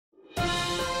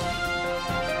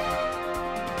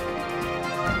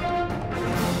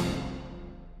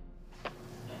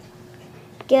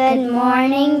Good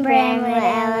morning, Bramlett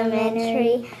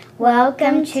Elementary.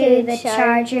 Welcome to the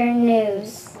Charger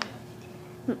News.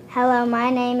 Hello, my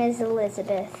name is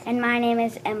Elizabeth. And my name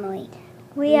is Emily.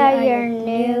 We are your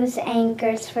news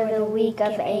anchors for the week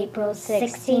of April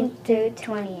 16th through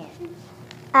 20th.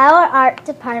 Our art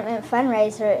department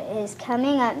fundraiser is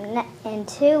coming up in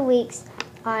 2 weeks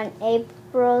on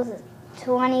April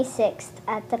 26th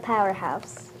at the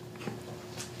Powerhouse.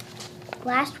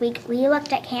 Last week, we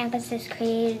looked at canvases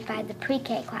created by the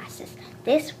pre-K classes.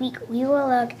 This week, we will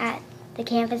look at the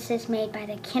canvases made by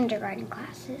the kindergarten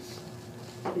classes.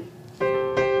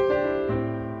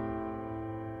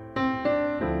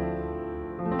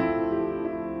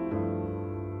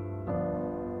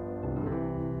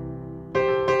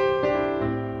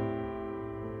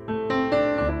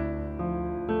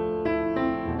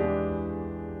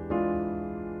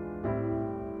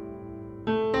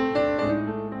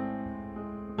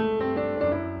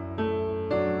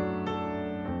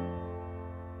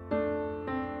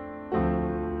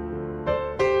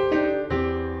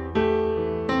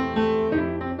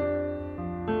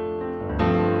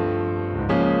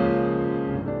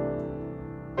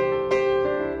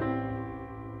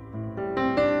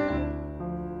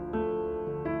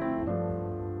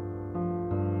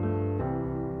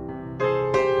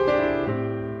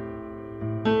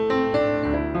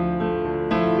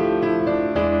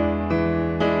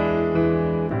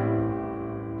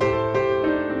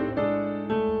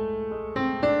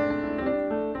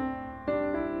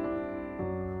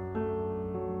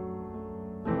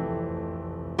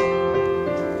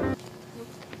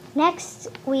 Next,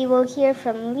 we will hear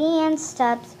from Leanne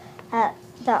Stubbs at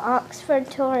the Oxford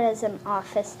Tourism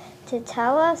Office to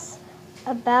tell us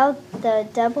about the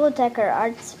Double Decker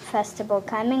Arts Festival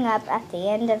coming up at the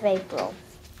end of April.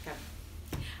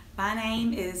 My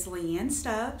name is Leanne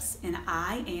Stubbs, and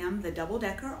I am the Double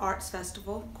Decker Arts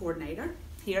Festival Coordinator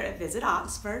here at Visit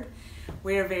Oxford.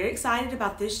 We are very excited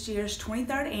about this year's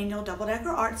 23rd Annual Double Decker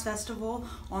Arts Festival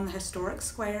on the Historic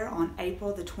Square on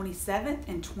April the 27th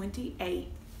and 28th.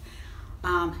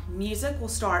 Music will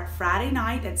start Friday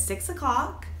night at 6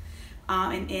 o'clock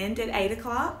and end at 8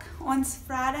 o'clock on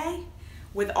Friday,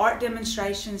 with art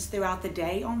demonstrations throughout the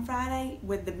day on Friday,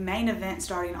 with the main event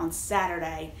starting on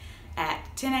Saturday at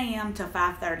 10 a.m. to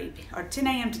 5:30 or 10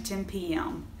 a.m. to 10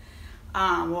 p.m.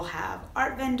 We'll have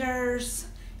art vendors,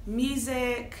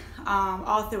 music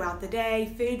all throughout the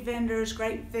day, food vendors,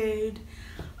 great food,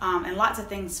 and lots of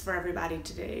things for everybody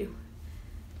to do.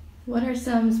 What are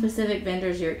some specific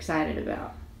vendors you're excited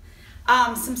about?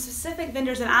 Some specific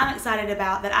vendors that I'm excited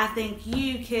about that I think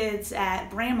you kids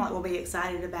at Bramlett will be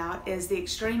excited about is the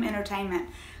Extreme Entertainment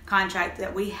contract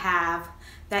that we have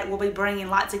that will be bringing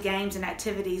lots of games and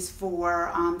activities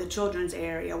for the children's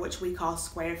area, which we call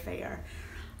Square Fair.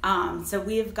 So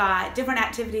we've got different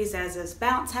activities as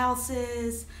bounce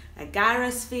houses, a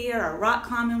gyrosphere, a rock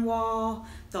climbing wall.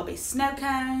 There'll be snow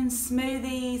cones,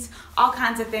 smoothies, all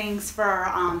kinds of things for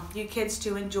you kids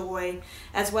to enjoy,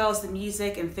 as well as the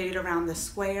music and food around the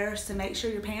square. So make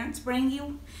sure your parents bring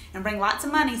you and bring lots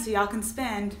of money so y'all can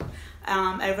spend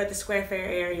over at the Square Fair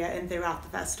area and throughout the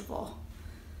festival.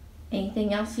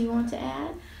 Anything else you want to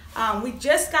add? We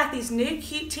just got these new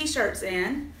cute t-shirts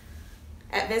in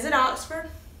at Visit Oxford.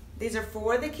 These are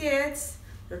for the kids.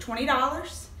 They're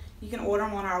 $20. You can order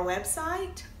them on our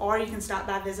website, or you can stop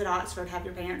by Visit Oxford, have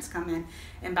your parents come in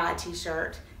and buy a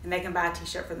t-shirt, and they can buy a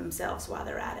t-shirt for themselves while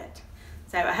they're at it.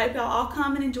 So I hope y'all all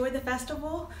come and enjoy the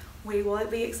festival. We will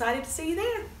be excited to see you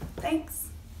there. Thanks.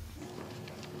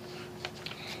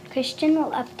 Christian will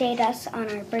update us on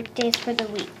our birthdays for the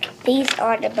week. These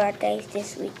are the birthdays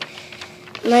this week.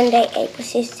 Monday, April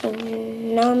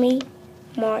 16th, Nomi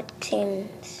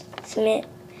Martins Smith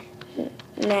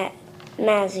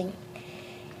Mazing.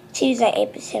 Tuesday,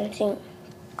 April 17th,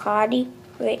 Cardi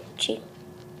Richie.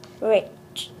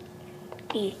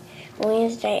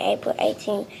 Wednesday, April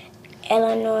 18th,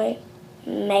 Illinois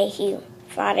Mayhew.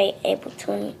 Friday, April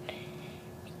 20th,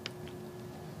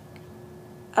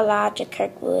 Elijah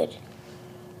Kirkwood.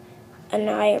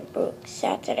 Anaya Brooks.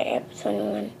 Saturday, April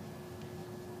 21st,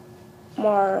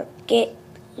 Margaret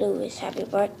Lewis. Happy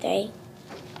birthday,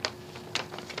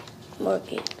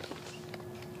 Margaret.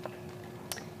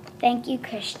 Thank you,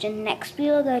 Christian. Next,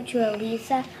 we will go to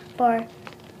Elisa for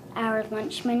our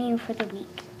lunch menu for the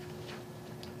week.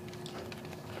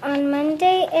 On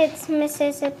Monday, it's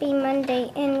Mississippi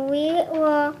Monday, and we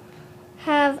will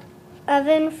have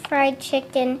oven-fried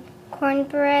chicken,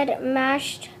 cornbread,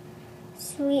 mashed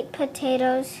sweet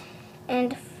potatoes,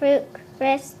 and fruit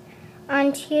crisp.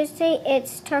 On Tuesday,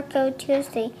 it's Taco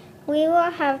Tuesday. We will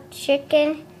have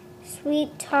chicken,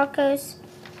 sweet tacos,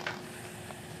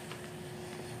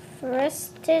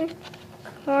 roasted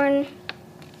corn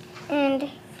and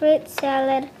fruit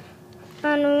salad.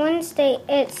 On Wednesday,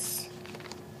 it's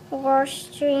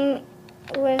Washington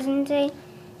Wednesday,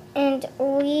 and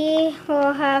we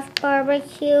will have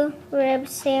barbecue rib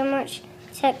sandwich,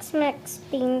 Tex-Mex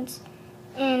beans,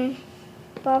 and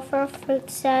buffalo fruit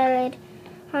salad.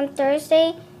 On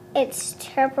Thursday, it's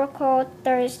Tropical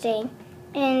Thursday,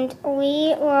 and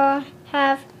we will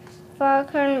have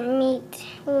vodka meat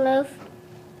loaf,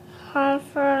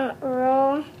 hamburger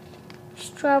roll,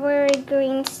 strawberry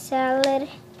green salad,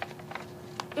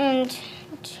 and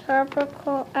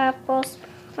tropical apples.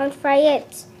 On Friday,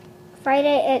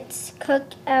 it's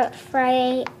Cookout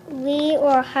Friday. We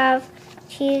will have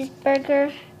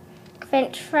cheeseburger,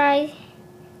 French fries,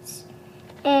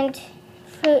 and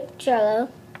fruit jello.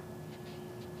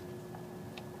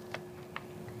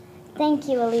 Thank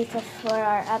you, Alisa, for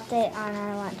our update on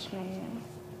our lunch menu.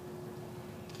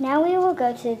 Now we will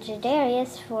go to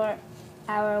Jadarius for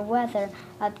our weather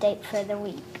update for the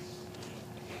week.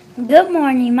 Good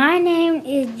morning. My name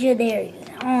is Jadarius.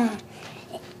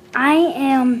 I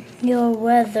am your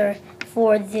weather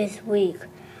for this week.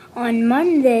 On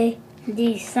Monday,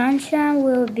 the sunshine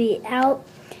will be out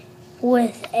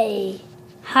with a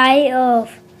high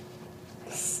of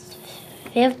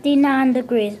 59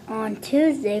 degrees. On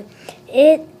Tuesday,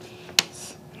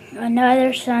 it's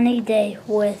another sunny day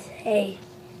with a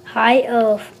high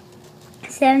of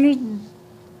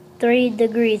 73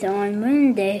 degrees. On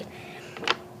Monday,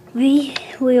 we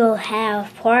will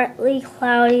have partly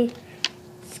cloudy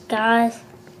skies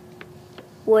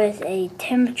with a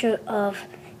temperature of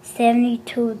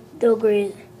 72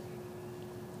 degrees.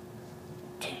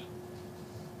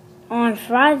 On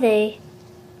Friday,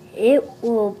 it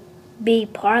will be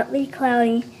partly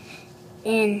cloudy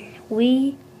and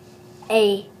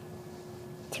a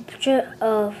temperature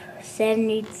of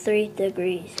 73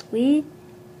 degrees. We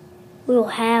will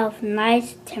have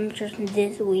nice temperatures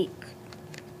this week.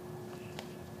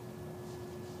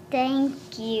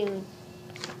 Thank you,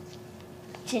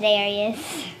 Jadarius.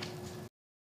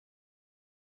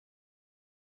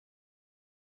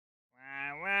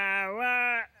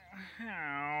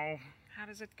 Oh, how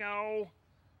does it go?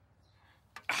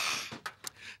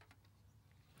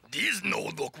 These no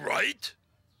look right.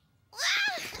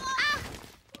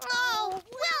 Oh,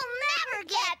 we'll never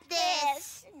get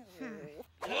this.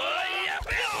 Oh,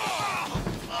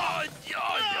 you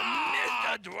missed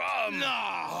the drum. There.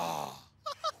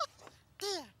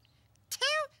 2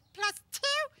 plus 2.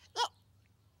 Oh,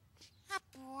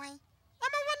 boy.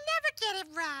 Mama will never get it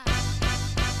right.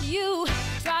 You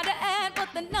tried to add, but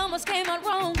the numbers came out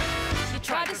wrong. You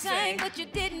tried to sing, but you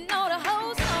didn't know the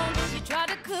whole song. You tried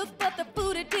to cook, but the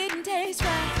food, it didn't taste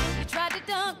right. You tried to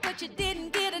dunk, but you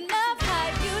didn't get enough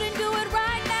hype. You didn't do it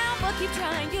right now, but keep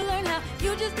trying, you learn how.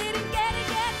 You just didn't get it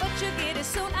yet, but you'll get it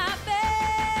soon, I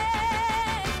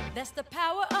bet. That's the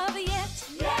power of a yet.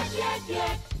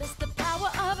 Yet. That's the power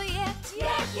of a yet.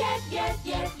 Yet.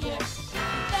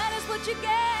 That is what you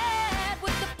get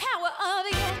with the power of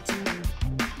a yet.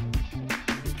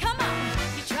 Come on,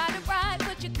 you tried to ride,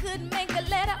 but you couldn't make the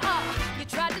letter R. You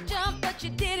tried to jump, but you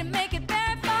didn't make it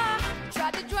very far. You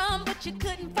tried to drum, but you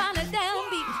couldn't find a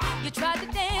downbeat. You tried to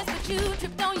dance, but you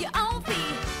tripped on your own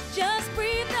feet. Just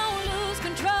breathe, don't lose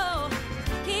control.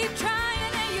 Keep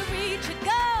trying and you reach your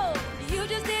goal. You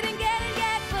just didn't get it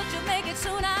yet, but you'll make it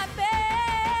soon, I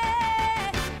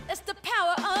bet. That's the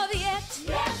power of the yet.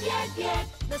 Yet.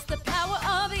 That's the power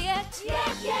of the yet.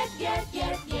 Yet.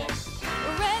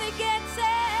 Ready, get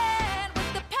set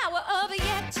with the power of a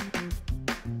yet.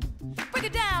 Break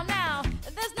it down now.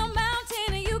 There's no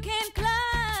mountain you can't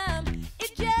climb.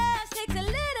 It just takes a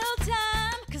little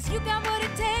time. 'Cause you got what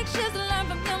it takes just to learn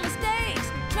from your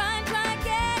mistakes. Try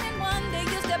again, and one day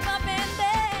you'll step up and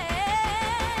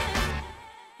then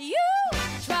you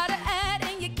try to add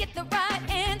and you get the right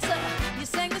answer. You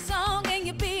sing the song and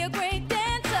you be a great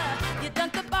dancer. You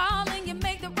dunk the ball and you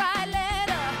make the right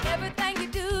letter. Everything you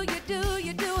do it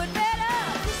better.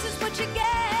 This is what you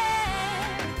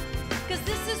get. 'Cause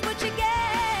this is what you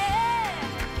get.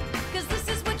 'Cause this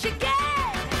is what you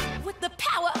get with the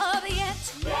power of a yet.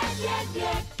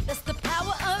 Yet. That's the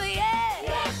power of a yet.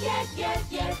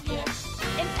 Yet.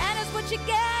 And that is what you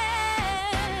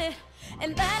get.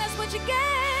 And that is what you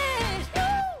get.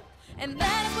 Woo! And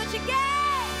that is what you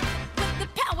get with the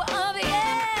power of a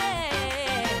yet.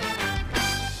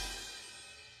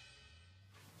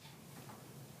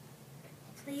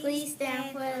 Please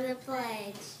stand for the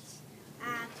pledge. I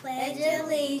pledge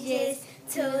allegiance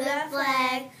to the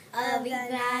flag of the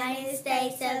United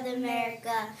States of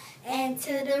America, and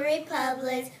to the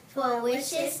republic for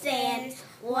which it stands,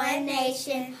 one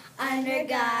nation, under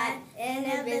God,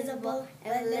 indivisible,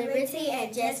 with liberty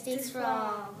and justice for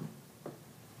all.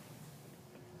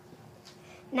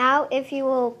 Now, if you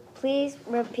will please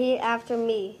repeat after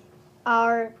me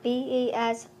our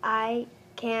BES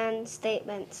can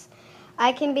statements.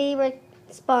 I can be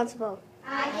responsible.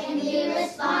 I can be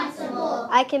responsible.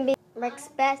 I can be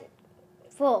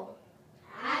respectful.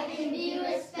 I can be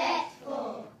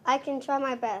respectful. I can try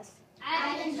my best.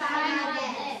 I can try my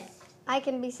best. I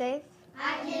can be safe.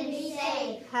 I can be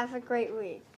safe. Have a great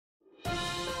week.